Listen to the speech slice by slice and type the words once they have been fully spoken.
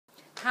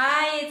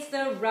it's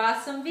the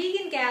Rawsome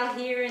Vegan Gal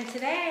here, and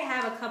today I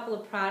have a couple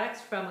of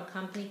products from a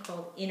company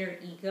called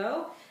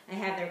inner-ēco. I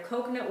have their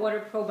coconut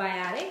water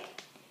probiotic,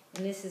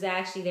 and this is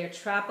actually their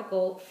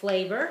tropical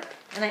flavor.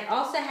 And I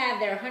also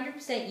have their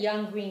 100%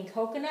 young green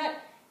coconut,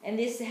 and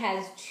this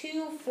has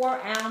two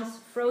 4-ounce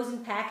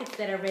frozen packets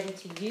that are ready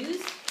to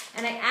use.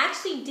 And I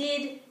actually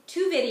did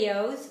 2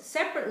 videos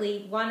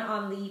separately, one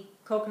on the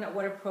coconut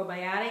water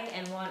probiotic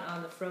and one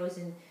on the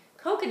frozen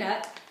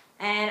coconut.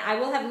 And I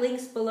will have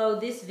links below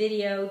this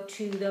video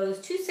to those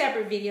 2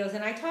 separate videos,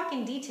 and I talk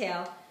in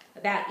detail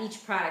about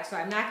each product, so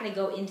I'm not going to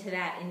go into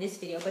that in this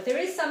video. But there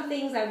is some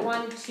things I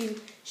wanted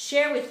to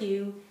share with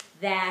you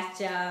that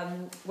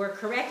were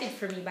corrected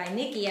for me by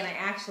Nikki, and I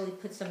actually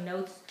put some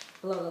notes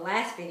below the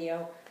last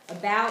video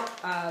about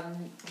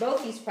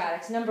both these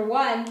products. Number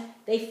one,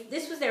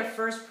 this was their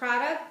first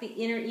product, the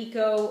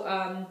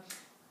inner-ēco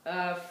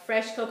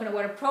fresh coconut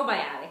water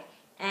probiotic.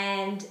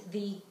 And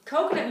the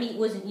coconut meat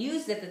wasn't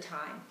used at the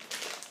time.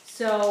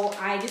 So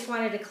I just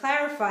wanted to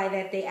clarify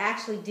that they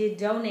actually did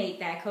donate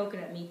that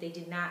coconut meat. They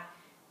did not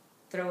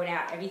throw it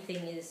out. Everything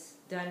is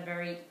done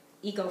very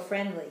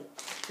eco-friendly.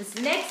 This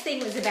next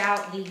thing was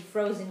about the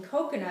frozen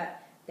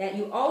coconut, that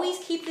you always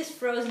keep this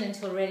frozen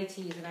until ready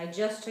to use. And I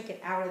just took it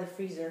out of the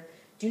freezer.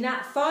 Do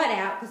not thaw it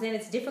out, because then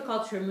it's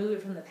difficult to remove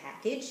it from the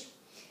package.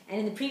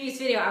 And in the previous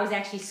video, I was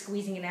actually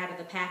squeezing it out of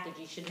the package.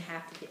 You shouldn't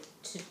have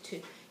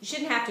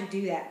to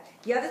do that.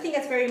 The other thing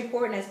that's very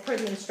important, as per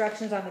the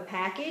instructions on the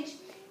package,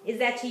 is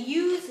that to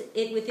use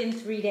it within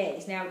 3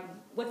 days. Now,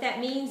 what that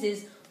means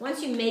is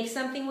once you make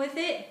something with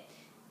it,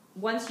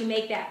 once you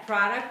make that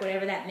product,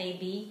 whatever that may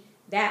be,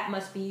 that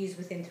must be used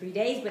within 3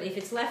 days. But if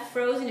it's left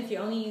frozen, if you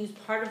only use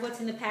part of what's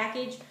in the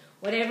package,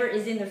 whatever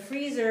is in the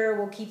freezer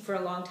will keep for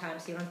a long time,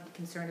 so you don't have to be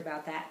concerned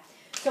about that.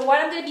 So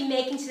what I'm going to be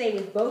making today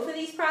with both of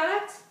these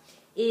products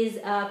is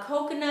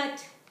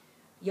coconut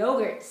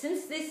yogurt.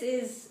 Since this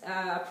is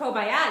a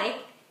probiotic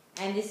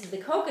and this is the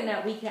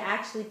coconut, we can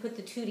actually put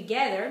the two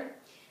together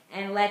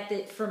and let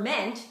it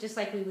ferment, just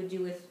like we would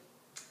do with,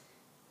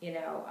 you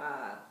know,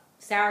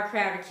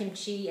 sauerkraut or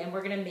kimchi. And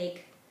we're gonna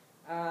make,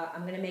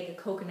 I'm gonna make a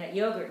coconut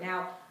yogurt.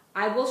 Now,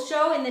 I will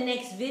show in the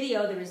next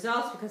video the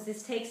results, because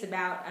this takes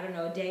about, I don't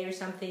know, a day or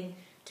something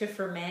to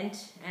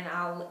ferment, and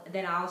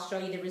then I'll show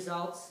you the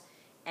results.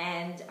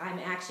 And I'm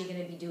actually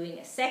going to be doing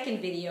a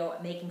second video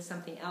making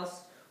something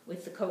else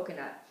with the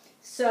coconut.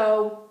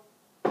 So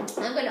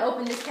I'm going to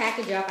open this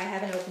package up. I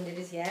haven't opened it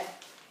as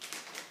yet.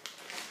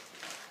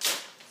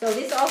 So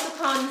this also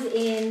comes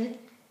in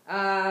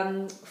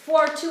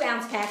 4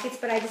 2-ounce packets,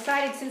 but I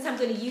decided, since I'm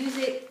going to use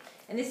it,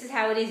 and this is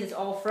how it is, it's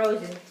all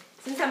frozen.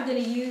 Since I'm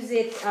going to use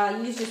it,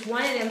 use just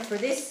one of them for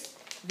this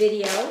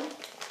video,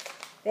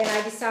 then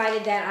I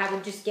decided that I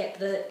would just get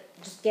it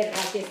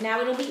like this. Now,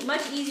 it'll be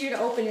much easier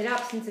to open it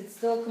up since it's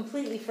still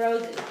completely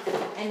frozen.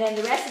 And then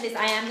the rest of this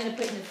I am going to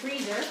put in the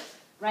freezer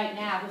right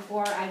now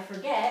before I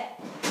forget,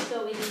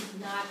 so it is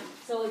not,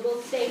 so it will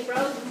stay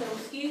frozen. So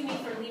excuse me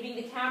for leaving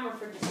the camera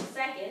for just a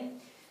second.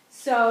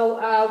 So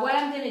what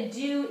I'm going to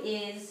do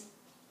is,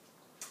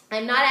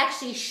 I'm not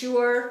actually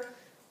sure,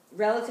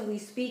 relatively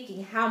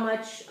speaking, how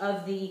much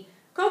of the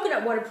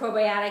coconut water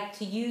probiotic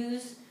to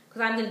use,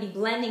 because I'm going to be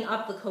blending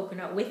up the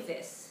coconut with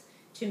this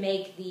to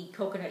make the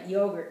coconut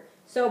yogurt.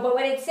 So, but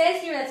what it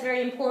says here that's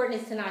very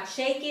important is to not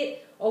shake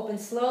it, open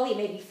slowly. It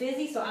may be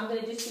fizzy, so I'm going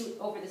to just do it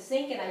over the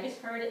sink, and I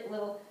just heard it, a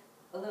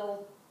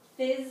little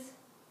fizz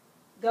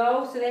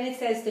go. So then it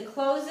says to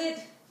close it,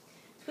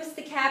 twist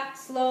the cap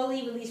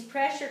slowly, release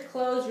pressure,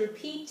 close,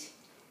 repeat,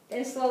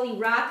 then slowly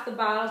rock the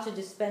bottle to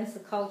dispense the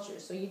culture.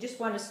 So you just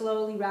want to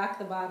slowly rock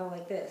the bottle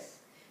like this.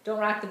 Don't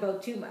rock the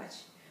boat too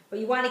much. But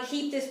you want to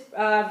keep this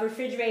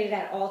refrigerated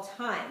at all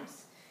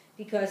times,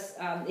 because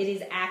it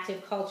is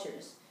active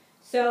cultures.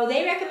 So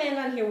they recommend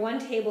on here 1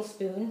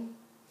 tablespoon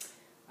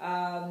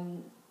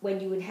when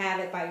you would have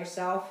it by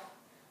yourself,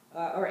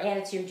 or add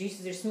it to your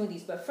juices or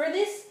smoothies. But for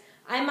this,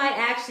 I might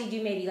actually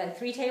do maybe like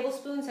 3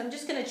 tablespoons. I'm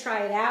just going to try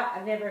it out.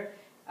 I've never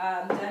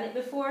done it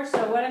before.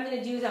 So what I'm going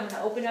to do is I'm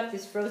going to open up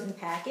this frozen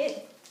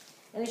packet.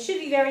 And it should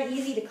be very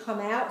easy to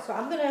come out. So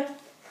I'm going to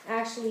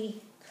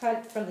actually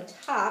cut from the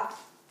top,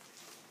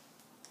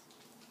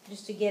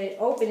 just to get it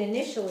open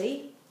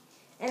initially.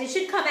 And it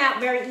should come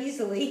out very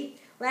easily.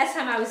 Last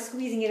time I was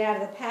squeezing it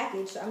out of the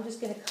package, so I'm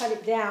just going to cut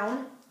it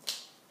down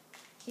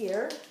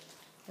here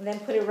and then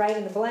put it right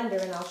in the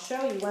blender, and I'll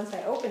show you once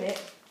I open it.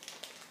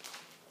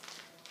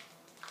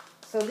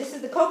 So this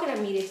is the coconut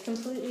meat. It's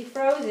completely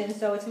frozen,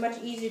 so it's much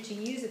easier to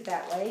use it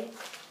that way.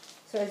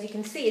 So as you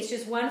can see, it's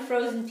just one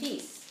frozen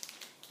piece.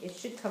 It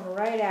should come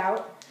right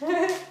out.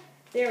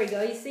 There we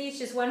go. You see, it's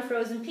just one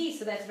frozen piece,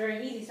 so that's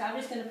very easy. So I'm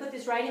just going to put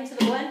this right into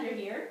the blender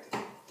here.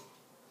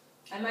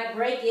 I might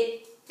break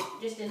it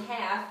just in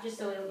half, just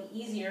so it'll be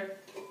easier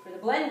for the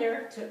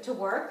blender to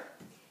work.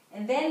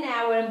 And then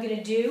now what I'm going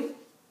to do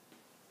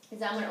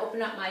is I'm going to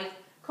open up my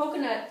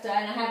coconut,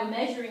 and I have a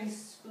measuring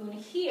spoon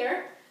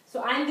here.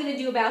 So I'm going to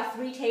do about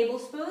 3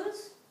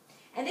 tablespoons.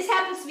 And this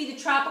happens to be the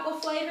tropical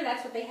flavor.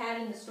 That's what they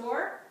had in the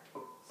store.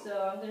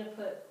 So I'm going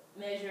to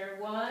measure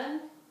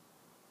 1,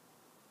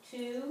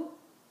 2,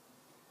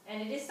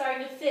 And it is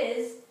starting to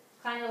fizz,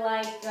 kind of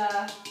like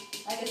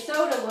a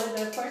soda would,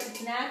 but of course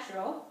it's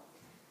natural.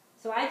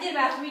 So I did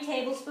about 3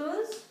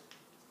 tablespoons.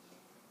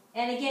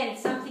 And again,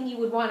 it's something you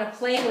would want to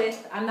play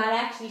with. I'm not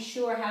actually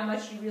sure how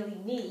much you really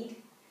need.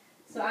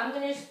 So I'm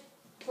going to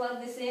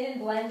plug this in and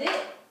blend it.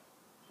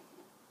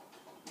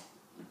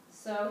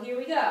 So here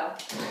we go.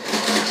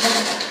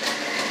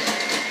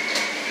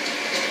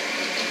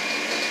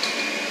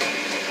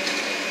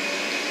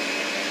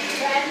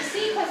 So as you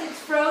see, because it's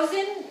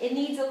frozen, it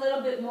needs a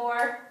little bit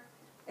more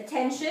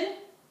attention.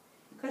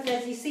 Because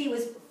as you see, it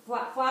was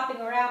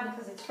flopping around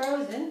because it's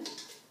frozen.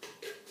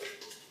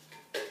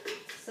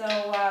 So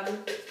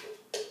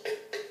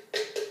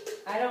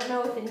I don't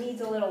know if it needs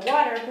a little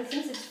water, but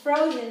since it's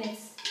frozen,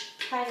 it's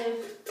kind of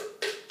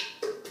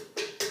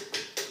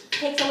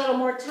takes a little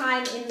more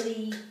time in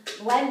the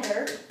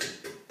blender.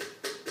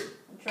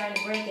 I'm trying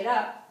to break it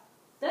up.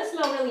 It does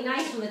smell really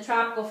nice from the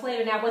tropical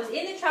flavor. Now, what's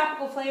in the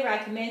tropical flavor I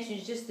can mention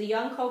is just the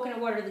young coconut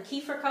water, the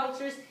kefir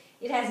cultures.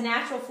 It has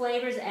natural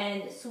flavors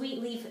and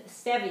sweet leaf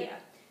stevia.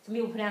 Some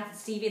people pronounce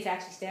it stevia, it's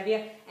actually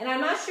stevia. And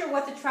I'm not sure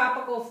what the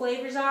tropical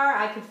flavors are.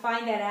 I could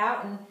find that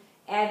out and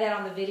add that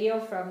on the video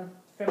from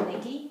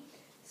Nikki.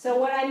 So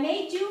what I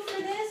may do for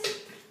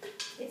this,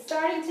 it's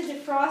starting to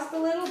defrost a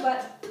little,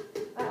 but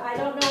I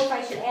don't know if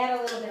I should add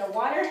a little bit of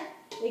water.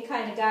 It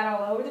kind of got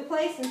all over the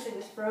place since it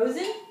was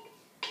frozen.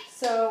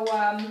 So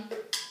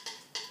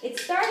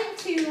it's starting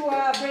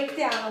to break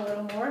down a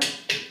little more.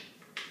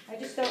 I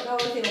just don't know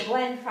if it'll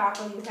blend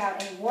properly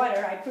without any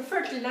water. I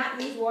prefer to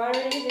not use water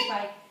in it if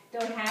I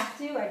don't have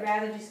to. I'd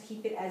rather just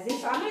keep it as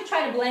is. So I'm going to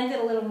try to blend it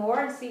a little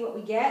more and see what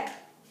we get.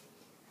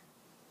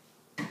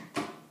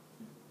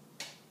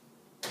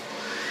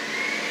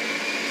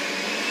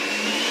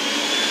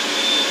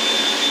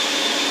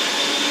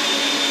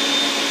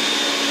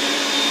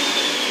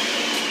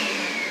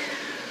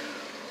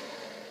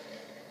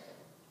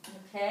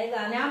 Okay,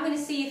 now I'm going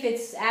to see if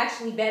it's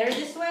actually better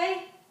this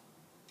way.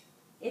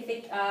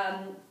 If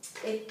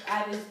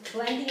I was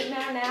blending it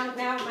now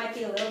it might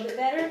be a little bit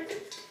better.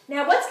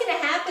 Now what's going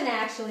to happen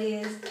actually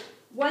is,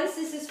 once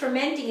this is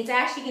fermenting, it's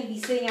actually going to be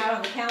sitting out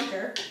on the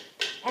counter.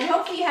 And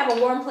hopefully you have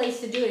a warm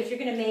place to do it. If you're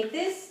going to make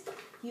this,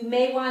 you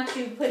may want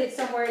to put it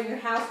somewhere in your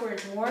house where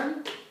it's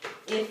warm.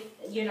 If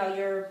you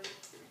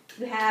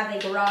have a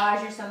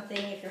garage or something,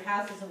 if your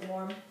house isn't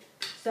warm.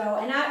 So,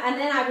 and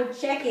then I would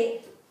check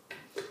it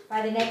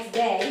by the next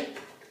day.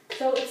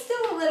 So it's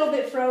still a little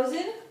bit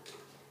frozen.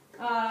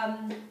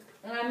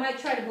 And I might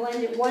try to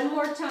blend it one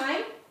more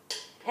time.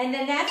 And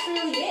then that's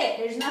really it.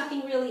 There's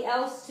nothing really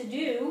else to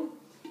do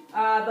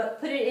but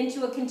put it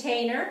into a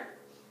container,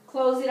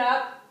 close it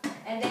up,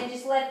 and then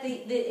just let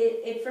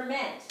it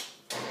ferment.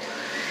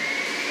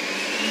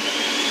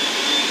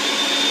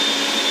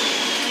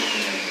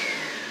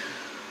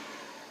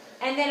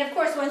 And then, of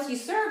course, once you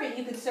serve it,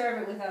 you could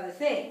serve it with other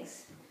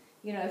things.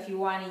 You know, if you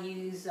want to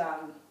use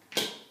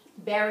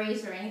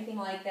berries or anything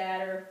like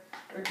that, or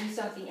do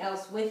something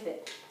else with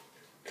it.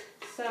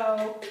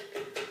 So,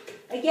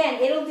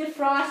 again, it'll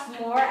defrost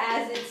more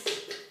as it's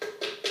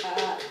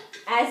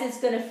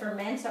going to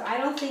ferment. So I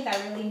don't think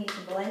I really need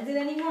to blend it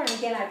anymore. And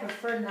again, I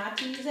prefer not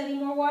to use any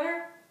more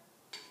water.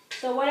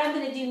 So what I'm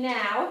going to do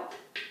now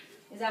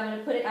is I'm going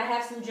to put it. I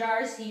have some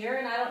jars here,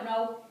 and I don't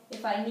know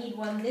if I need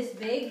one this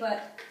big,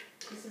 but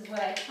this is what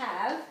I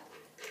have.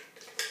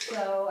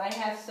 So I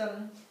have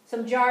some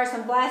jars,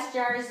 some glass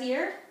jars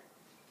here.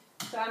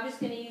 So I'm just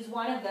going to use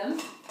one of them.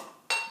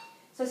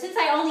 So since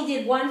I only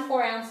did 1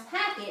 4-ounce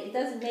packet, it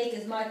doesn't make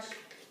as much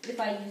if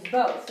I use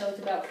both. So it's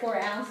about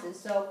 4 ounces.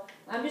 So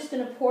I'm just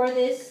going to pour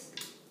this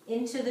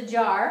into the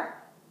jar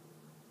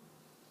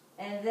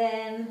and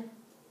then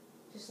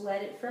just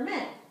let it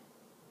ferment.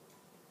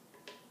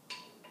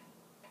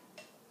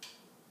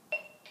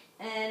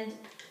 And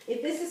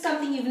if this is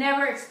something you've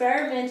never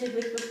experimented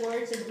with before,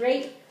 it's a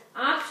great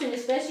option,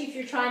 especially if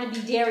you're trying to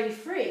be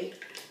dairy-free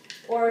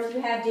or if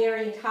you have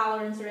dairy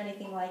intolerance or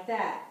anything like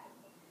that.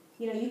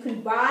 You know, you can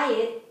buy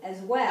it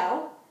as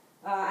well.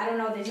 I don't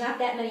know, there's not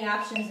that many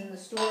options in the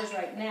stores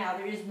right now.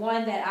 There is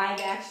one that I've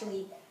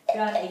actually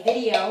done a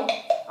video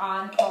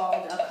on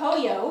called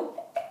Koyo,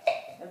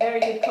 a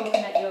very good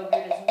coconut yogurt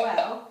as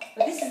well.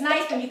 But this is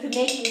nice when you can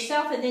make it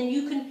yourself, and then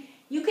you can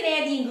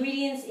add the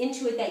ingredients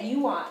into it that you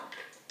want.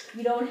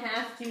 You don't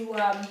have to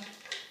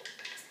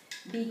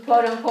be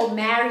quote-unquote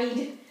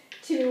married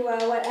to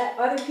what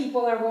other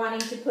people are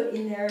wanting to put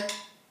in their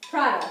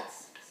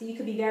products. So you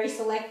could be very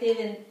selective,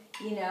 and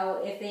you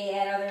know, if they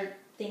add other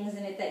things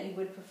in it that you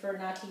would prefer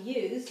not to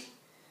use.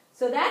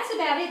 So that's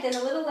about it. There's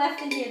a little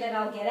left in here that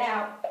I'll get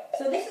out.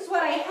 So this is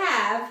what I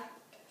have.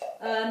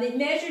 It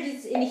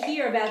measured in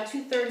here about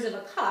 2/3 of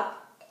a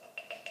cup.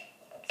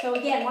 So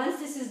again, once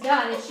this is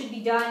done, it should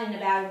be done in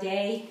about a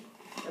day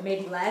or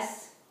maybe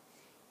less.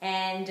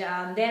 And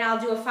then I'll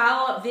do a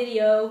follow-up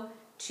video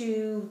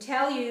to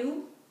tell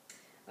you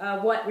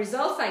what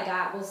results I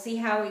got. We'll see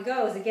how it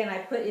goes. Again, I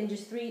put in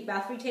just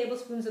about 3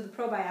 tablespoons of the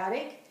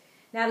probiotic.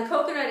 Now the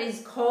coconut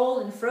is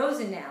cold and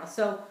frozen now,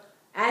 so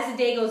as the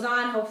day goes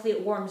on, hopefully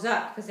it warms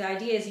up, because the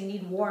idea is you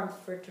need warmth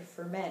for it to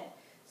ferment.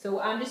 So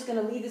I'm just going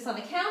to leave this on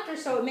the counter,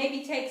 so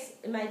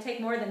it might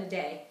take more than a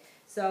day.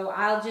 So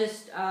I'll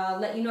just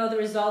let you know the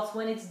results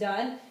when it's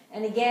done.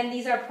 And again,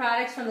 these are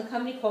products from the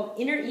company called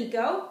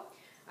inner-ēco.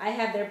 I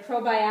have their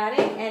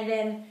probiotic, and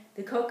then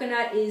the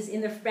coconut is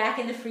back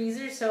in the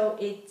freezer, so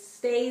it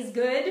stays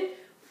good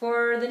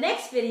for the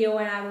next video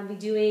when I will be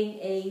doing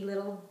a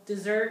little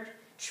dessert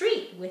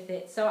treat with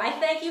it. So I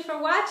thank you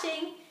for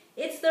watching.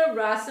 It's the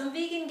Rawesome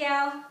Vegan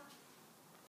Gal.